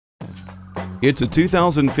It's a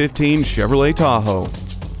 2015 Chevrolet Tahoe.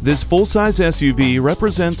 This full-size SUV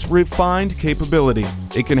represents refined capability.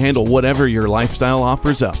 It can handle whatever your lifestyle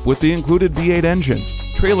offers up with the included V8 engine,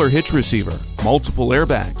 trailer hitch receiver, multiple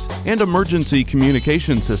airbags, and emergency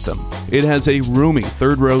communication system. It has a roomy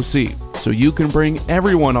third-row seat, so you can bring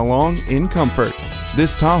everyone along in comfort.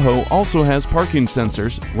 This Tahoe also has parking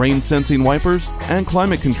sensors, rain-sensing wipers, and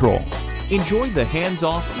climate control. Enjoy the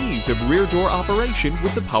hands-off ease of rear door operation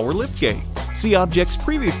with the power liftgate. See objects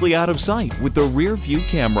previously out of sight with the rear view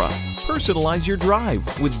camera. Personalize your drive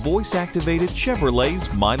with voice-activated Chevrolet's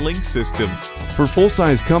MyLink system. For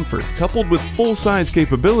full-size comfort coupled with full-size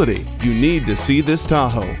capability, you need to see this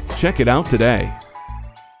Tahoe. Check it out today.